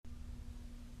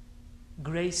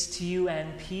Grace to you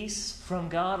and peace from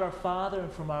God our Father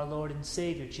and from our Lord and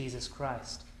Savior Jesus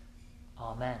Christ.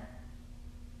 Amen.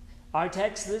 Our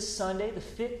text this Sunday, the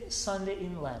fifth Sunday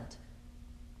in Lent,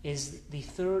 is the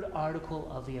third article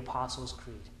of the Apostles'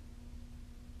 Creed.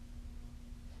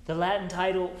 The Latin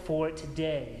title for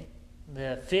today,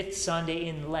 the fifth Sunday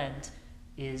in Lent,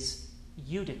 is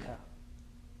Judica.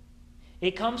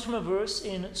 It comes from a verse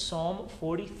in Psalm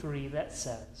 43 that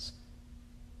says,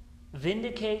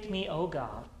 "Vindicate me, O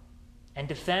God, and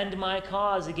defend my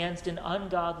cause against an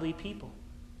ungodly people.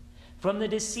 From the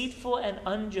deceitful and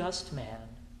unjust man,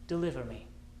 deliver me."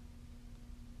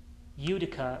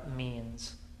 Judica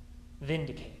means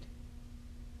vindicate.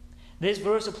 This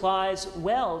verse applies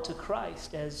well to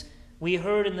Christ, as we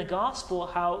heard in the gospel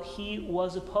how he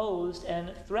was opposed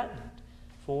and threatened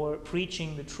for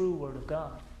preaching the true word of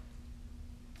God.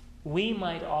 We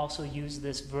might also use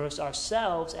this verse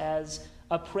ourselves as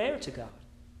a prayer to God,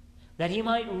 that he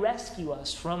might rescue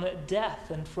us from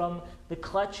death and from the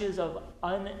clutches of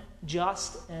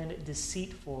unjust and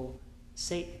deceitful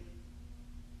Satan.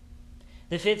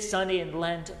 The fifth Sunday in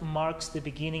Lent marks the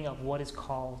beginning of what is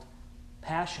called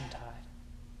Passiontide,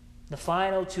 the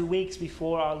final 2 weeks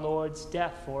before our Lord's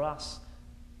death for us.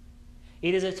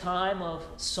 It is a time of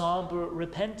somber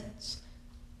repentance,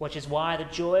 which is why the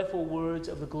joyful words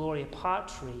of the Gloria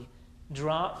Patri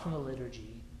drop from the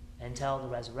liturgy until the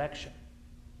resurrection.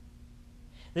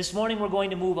 This morning we're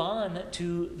going to move on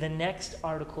to the next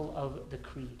article of the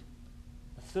Creed,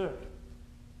 the third.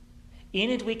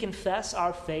 In it we confess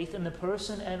our faith in the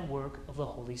person and work of the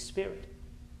Holy Spirit.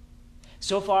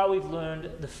 So far we've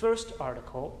learned the first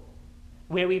article,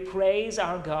 where we praise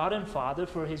our God and Father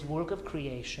for his work of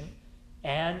creation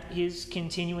and his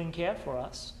continuing care for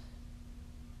us.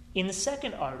 In the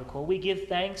second article, we give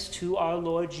thanks to our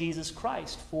Lord Jesus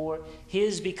Christ for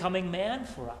his becoming man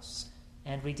for us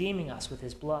and redeeming us with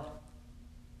his blood.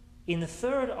 In the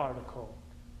third article,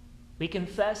 we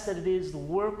confess that it is the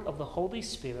work of the Holy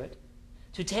Spirit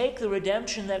to take the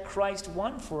redemption that Christ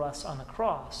won for us on the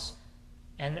cross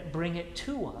and bring it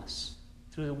to us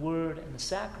through the Word and the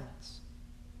sacraments.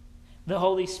 The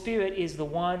Holy Spirit is the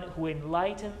one who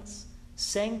enlightens,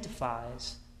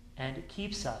 sanctifies, and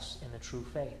keeps us in the true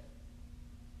faith.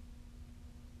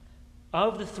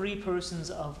 Of the three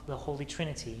persons of the Holy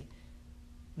Trinity,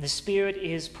 the Spirit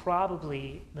is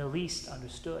probably the least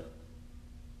understood.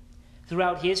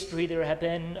 Throughout history, there have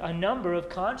been a number of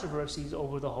controversies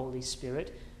over the Holy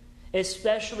Spirit,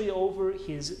 especially over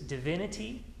his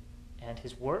divinity and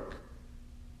his work.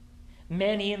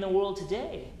 Many in the world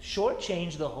today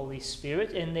shortchange the Holy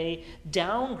Spirit, and they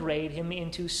downgrade him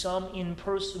into some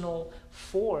impersonal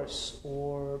force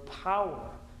or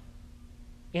power.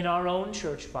 In our own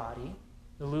church body,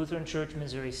 the Lutheran Church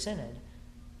Missouri Synod,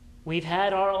 we've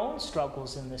had our own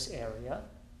struggles in this area,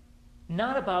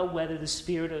 not about whether the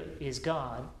Spirit is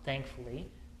God,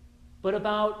 thankfully, but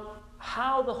about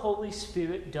how the Holy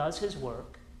Spirit does his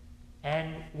work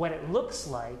and what it looks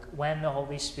like when the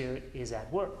Holy Spirit is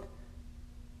at work.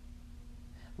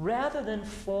 Rather than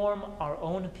form our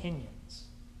own opinions,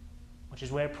 which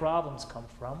is where problems come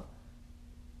from,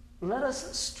 let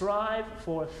us strive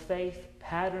for a faith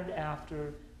patterned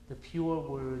after the pure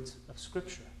words of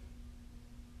Scripture.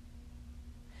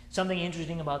 Something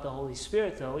interesting about the Holy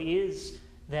Spirit, though, is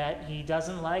that he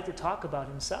doesn't like to talk about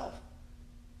himself.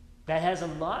 That has a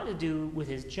lot to do with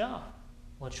his job,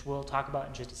 which we'll talk about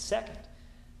in just a second.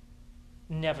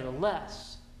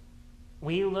 Nevertheless,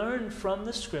 we learn from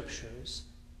the Scriptures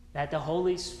that the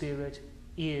Holy Spirit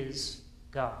is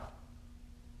God.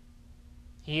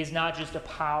 He is not just a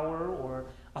power or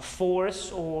a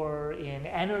force or an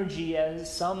energy,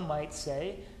 as some might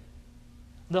say.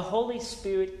 The Holy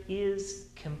Spirit is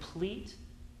complete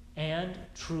and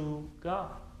true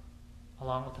God,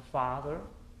 along with the Father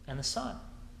and the Son.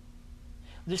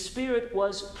 The Spirit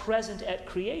was present at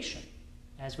creation,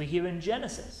 as we hear in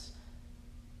Genesis.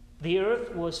 The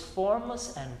earth was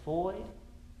formless and void,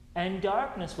 and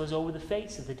darkness was over the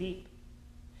face of the deep.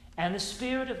 And the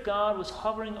Spirit of God was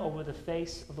hovering over the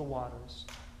face of the waters.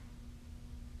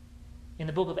 In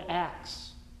the book of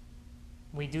Acts,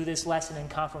 we do this lesson in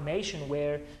confirmation,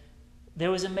 where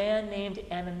there was a man named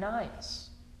Ananias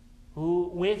who,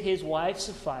 with his wife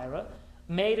Sapphira,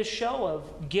 made a show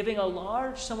of giving a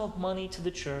large sum of money to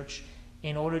the church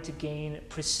in order to gain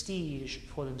prestige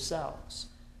for themselves.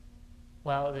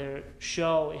 Well, their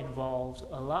show involved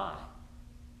a lie.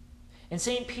 And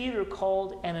St. Peter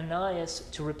called Ananias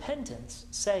to repentance,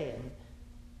 saying,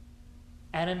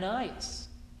 "Ananias,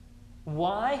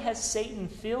 why has Satan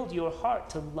filled your heart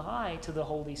to lie to the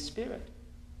Holy Spirit?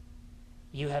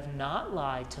 You have not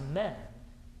lied to men,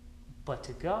 but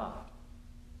to God.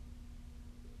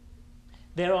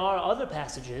 There are other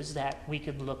passages that we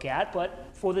could look at, but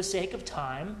for the sake of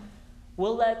time,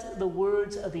 we'll let the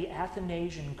words of the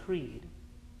Athanasian Creed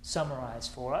summarize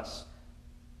for us.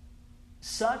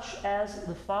 Such as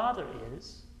the Father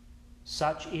is,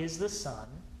 such is the Son,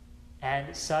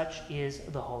 and such is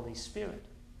the Holy Spirit.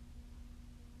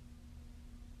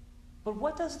 But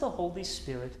what does the Holy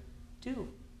Spirit do?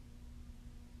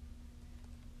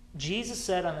 Jesus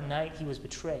said on the night he was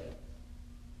betrayed,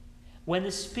 "When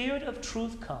the Spirit of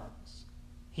truth comes,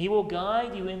 he will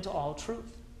guide you into all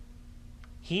truth.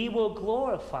 He will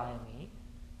glorify me,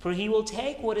 for he will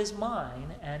take what is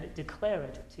mine and declare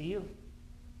it to you."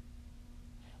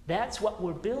 That's what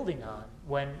we're building on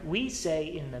when we say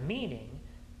in the meaning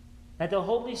that the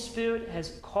Holy Spirit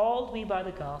has called me by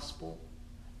the gospel,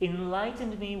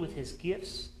 enlightened me with his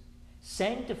gifts,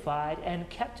 sanctified and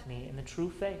kept me in the true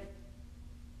faith.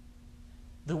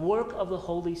 The work of the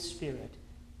Holy Spirit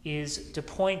is to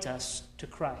point us to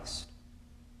Christ,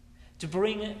 to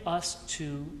bring us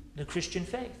to the Christian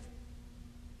faith.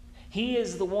 He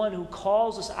is the one who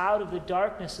calls us out of the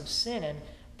darkness of sin and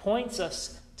points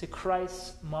us to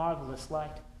Christ's marvelous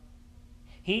light.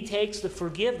 He takes the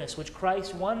forgiveness which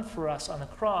Christ won for us on the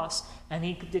cross and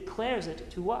he declares it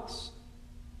to us.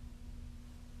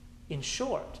 In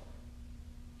short,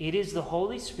 it is the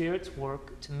Holy Spirit's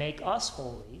work to make us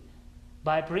holy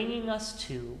by bringing us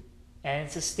to and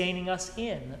sustaining us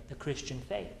in the Christian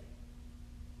faith.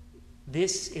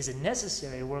 This is a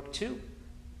necessary work too,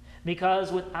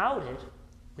 because without it,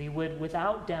 we would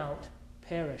without doubt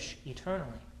perish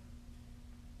eternally.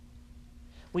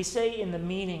 We say in the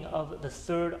meaning of the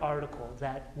third article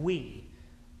that we,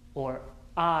 or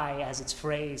I as it's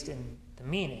phrased in the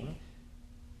meaning,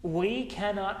 we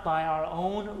cannot by our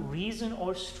own reason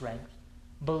or strength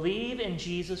believe in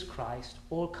Jesus Christ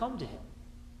or come to him.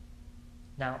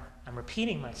 Now, I'm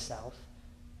repeating myself.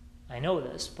 I know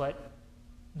this, but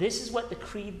this is what the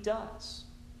Creed does.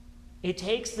 It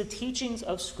takes the teachings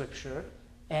of Scripture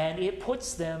and it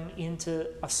puts them into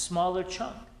a smaller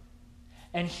chunk.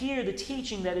 And here the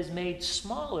teaching that is made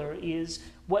smaller is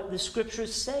what the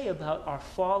Scriptures say about our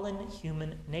fallen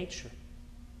human nature.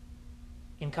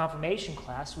 In confirmation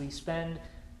class, we spend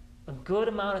a good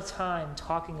amount of time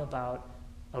talking about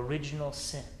original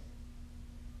sin.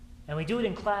 And we do it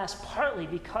in class partly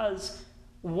because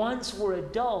once we're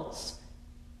adults,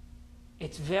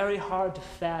 it's very hard to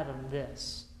fathom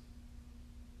this,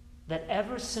 that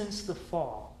ever since the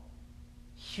fall,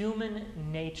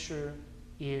 human nature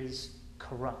is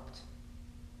corrupt.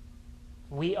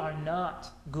 We are not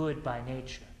good by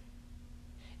nature.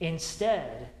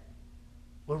 Instead,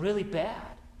 we're really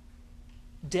bad,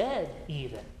 dead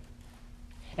even.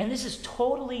 And this is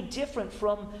totally different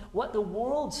from what the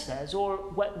world says or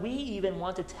what we even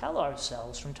want to tell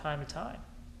ourselves from time to time.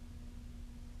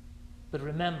 But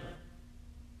remember,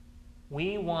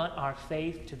 we want our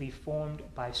faith to be formed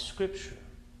by Scripture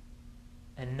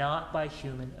and not by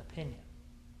human opinion.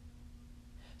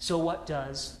 So what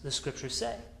does the Scripture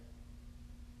say?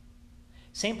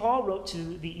 St. Paul wrote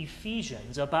to the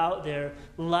Ephesians about their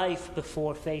life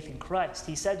before faith in Christ.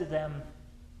 He said to them,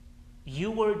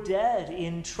 "You were dead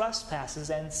in trespasses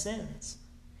and sins,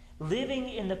 living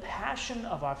in the passion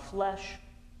of our flesh,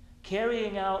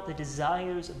 carrying out the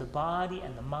desires of the body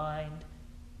and the mind,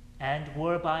 and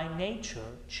were by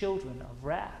nature children of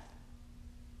wrath."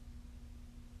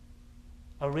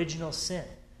 Original sin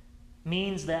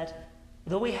means that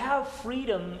though we have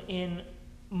freedom in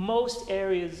most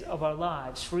areas of our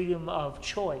lives, freedom of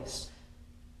choice,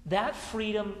 that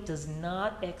freedom does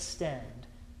not extend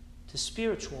to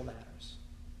spiritual matters.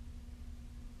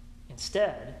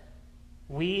 Instead,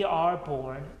 we are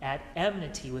born at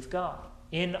enmity with God,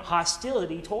 in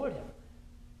hostility toward him.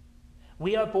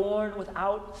 We are born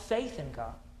without faith in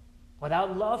God,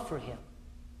 without love for him,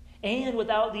 and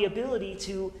without the ability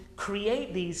to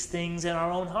create these things in our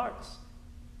own hearts.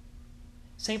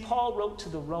 St. Paul wrote to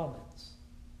the Romans,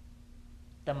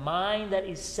 "The mind that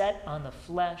is set on the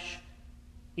flesh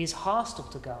is hostile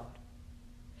to God,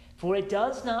 for it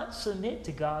does not submit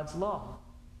to God's law.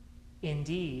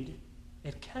 Indeed,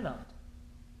 it cannot."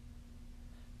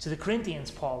 To the Corinthians,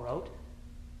 Paul wrote,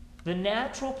 "The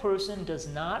natural person does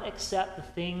not accept the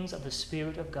things of the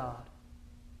Spirit of God,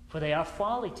 for they are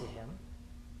folly to him,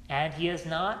 and he is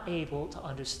not able to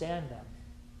understand them."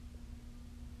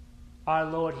 Our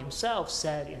Lord himself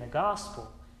said in the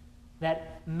Gospel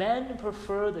that men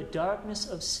prefer the darkness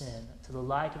of sin to the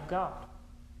light of God,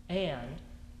 and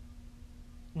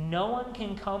no one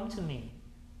can come to me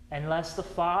unless the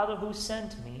Father who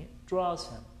sent me draws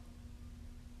him.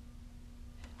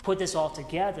 Put this all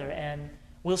together, and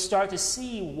we'll start to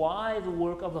see why the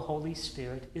work of the Holy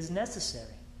Spirit is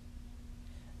necessary.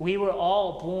 We were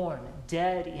all born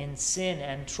dead in sin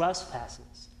and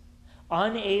trespasses,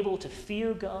 unable to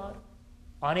fear God,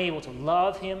 unable to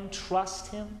love Him,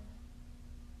 trust Him.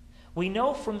 We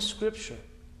know from Scripture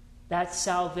that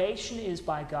salvation is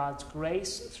by God's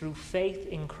grace through faith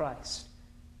in Christ,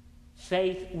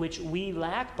 faith which we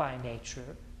lack by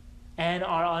nature and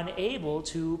are unable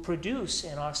to produce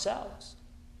in ourselves.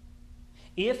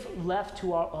 If left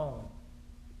to our own,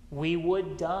 we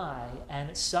would die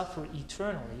and suffer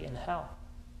eternally in hell.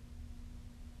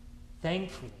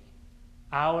 Thankfully,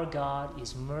 our God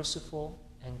is merciful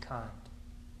and kind.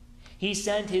 He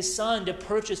sent His Son to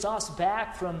purchase us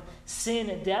back from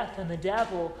sin, death, and the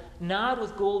devil, not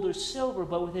with gold or silver,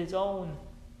 but with His own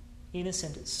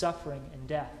innocent suffering and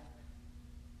death.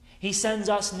 He sends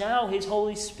us now His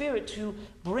Holy Spirit to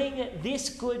bring this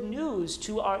good news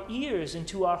to our ears and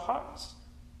to our hearts.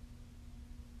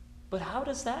 But how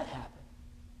does that happen?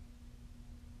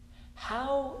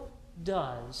 How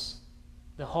does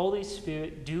the Holy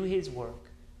Spirit do His work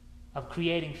of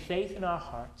creating faith in our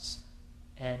hearts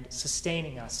and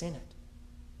sustaining us in it?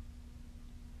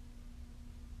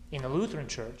 In the Lutheran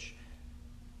Church,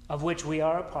 of which we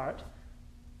are a part,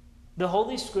 the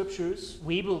Holy Scriptures,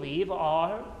 we believe,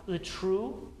 are the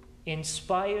true,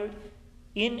 inspired,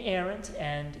 inerrant,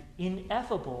 and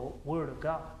ineffable Word of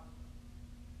God.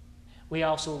 We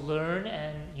also learn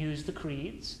and use the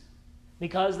creeds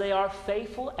because they are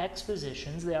faithful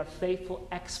expositions, they are faithful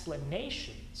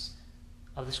explanations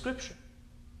of the Scripture.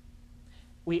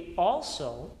 We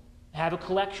also have a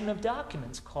collection of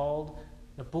documents called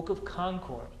the Book of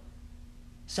Concord.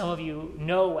 Some of you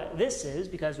know what this is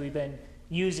because we've been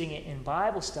using it in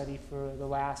Bible study for the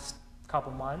last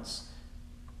couple months.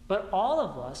 But all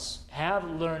of us have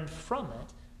learned from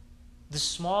it. The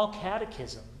small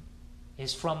catechism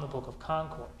is from the Book of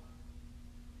Concord.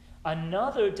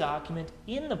 Another document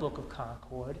in the Book of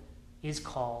Concord is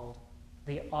called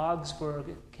the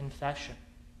Augsburg Confession.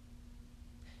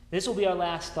 This will be our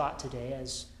last thought today,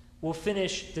 as we'll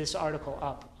finish this article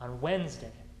up on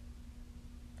Wednesday.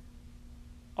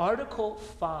 Article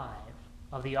 5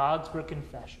 of the Augsburg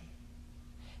Confession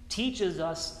teaches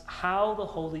us how the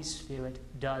Holy Spirit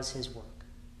does His work.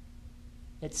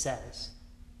 It says,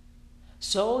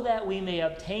 so that we may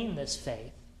obtain this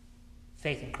faith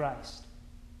in Christ,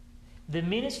 the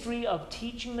ministry of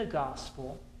teaching the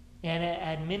gospel and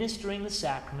administering the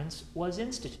sacraments was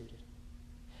instituted.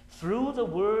 Through the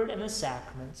word and the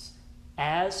sacraments,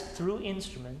 as through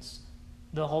instruments,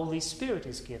 the Holy Spirit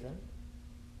is given.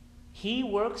 He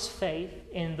works faith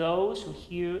in those who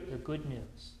hear the good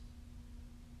news.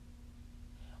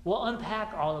 We'll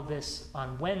unpack all of this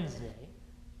on Wednesday,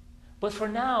 but for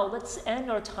now, let's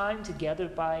end our time together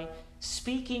by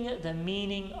speaking the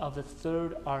meaning of the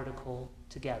third article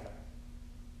together.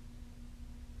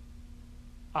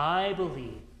 I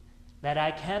believe that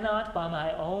I cannot by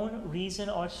my own reason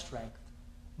or strength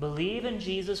believe in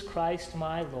Jesus Christ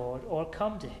my Lord or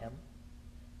come to Him,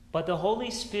 but the Holy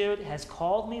Spirit has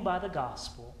called me by the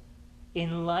gospel,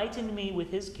 enlightened me with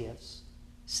His gifts,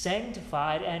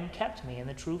 sanctified and kept me in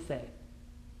the true faith.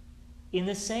 In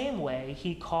the same way,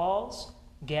 He calls,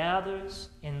 gathers,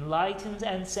 enlightens,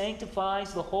 and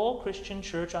sanctifies the whole Christian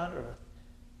church on earth,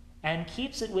 and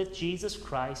keeps it with Jesus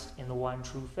Christ in the one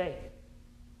true faith.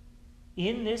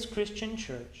 In this Christian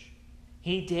church,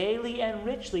 He daily and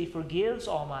richly forgives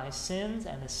all my sins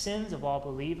and the sins of all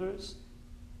believers.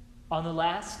 On the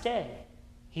last day,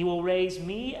 He will raise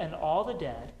me and all the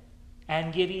dead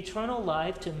and give eternal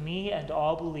life to me and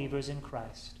all believers in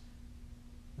Christ.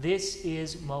 This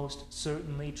is most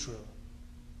certainly true.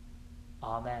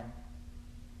 Amen.